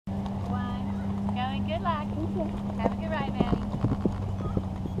Good luck. Have a good ride, Maddie.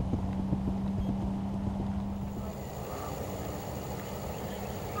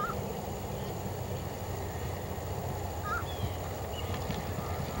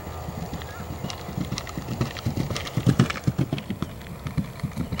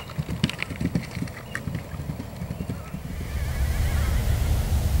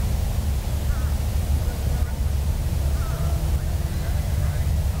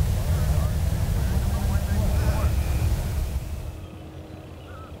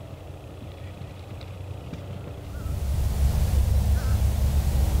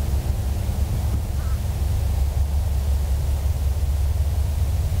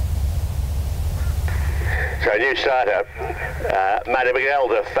 So new starter, Maddie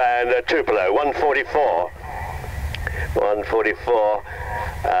McElduff and Tupelo, 144. 144,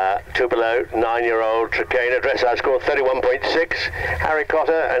 Tupelo, 9-year-old Trakehner, dressage score 31.6. Harry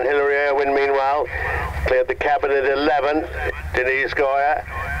Cotter and Hilary Irwin, meanwhile, cleared the cabin at 11. Denise Goya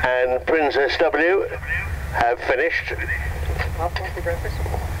and Princess W have finished.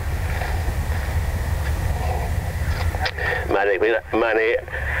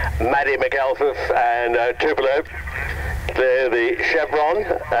 Maddie McElduff and Tupelo clear the chevron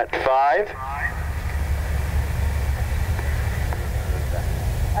at 5.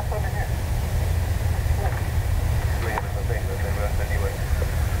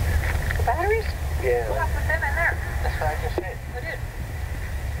 The batteries? Yeah. We'll have to put them in there. That's what I just said. I did.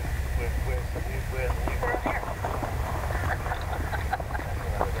 Where's the new They're in here.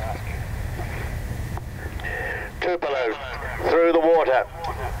 Tupelo through the water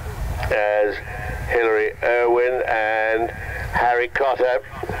as Hilary Irwin and Harry Cotter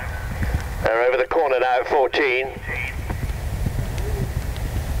are over the corner now at 14.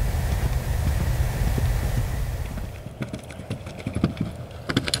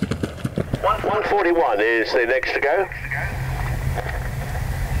 .141 is the next to go.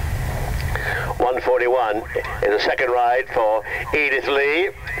 141 is the second ride for Edith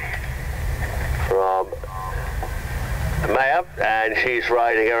Lee from Maya, and she's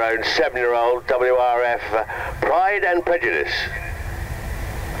riding her own 7-year-old WRF Pride and Prejudice.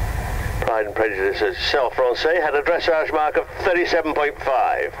 Pride and Prejudice at Saint-Francais had a dressage mark of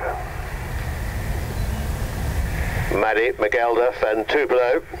 37.5. Maddie McElduff and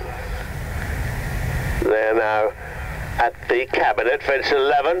Tupelo, they're now at the cabinet, fence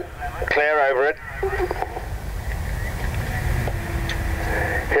 11, clear over it.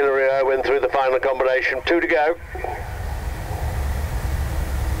 Hilary Irwin through the final combination, 2 to go.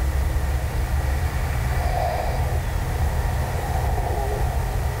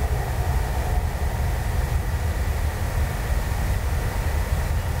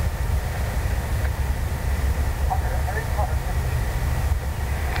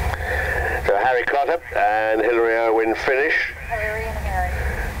 So Harry Cotter and Hilary Irwin finish. Harry and Harry.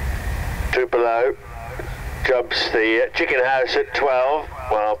 Tupelo jumps the chicken house at 12,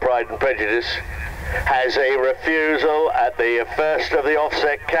 while Pride and Prejudice has a refusal at the first of the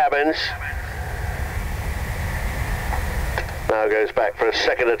offset cabins. Now goes back for a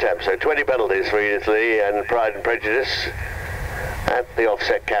second attempt, so 20 penalties for Edith Lee and Pride and Prejudice at the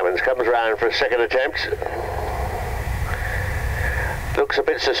offset cabins. Comes around for a second attempt. Looks a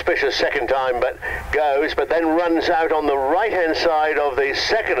bit suspicious second time, but goes, but then runs out on the right-hand side of the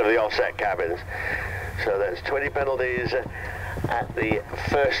second of the offset cabins. So that's 20 penalties at the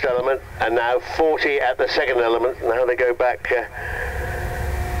first element, and now 40 at the second element. Now they go back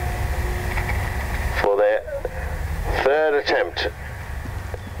for their third attempt.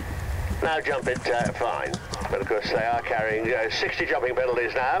 Now jump it fine, but of course they are carrying 60 jumping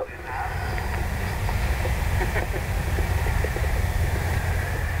penalties now.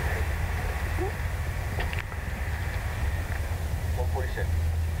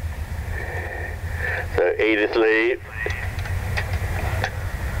 So Edith Lee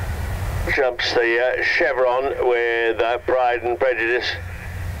jumps the chevron with Pride and Prejudice.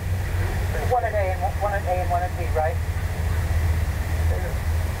 One at A and one at B, right?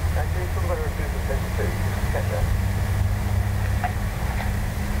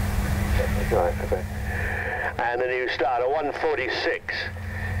 Right, okay. And the new starter, 146.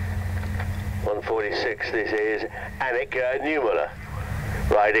 146, this is Annika Newmuller,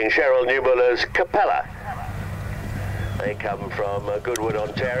 riding Cheryl Newmuller's Capella. They come from Goodwood,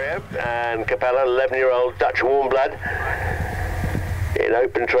 Ontario, and Capella, 11-year-old Dutch warm blood. In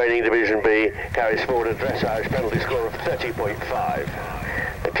Open Training Division B, carries forward a dressage penalty score of 30.5.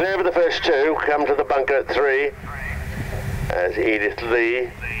 The clear of the first two, come to the bunker at 3, as Edith Lee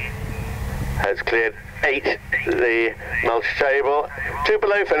has cleared 8 the mulch table.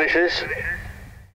 Tupelo finishes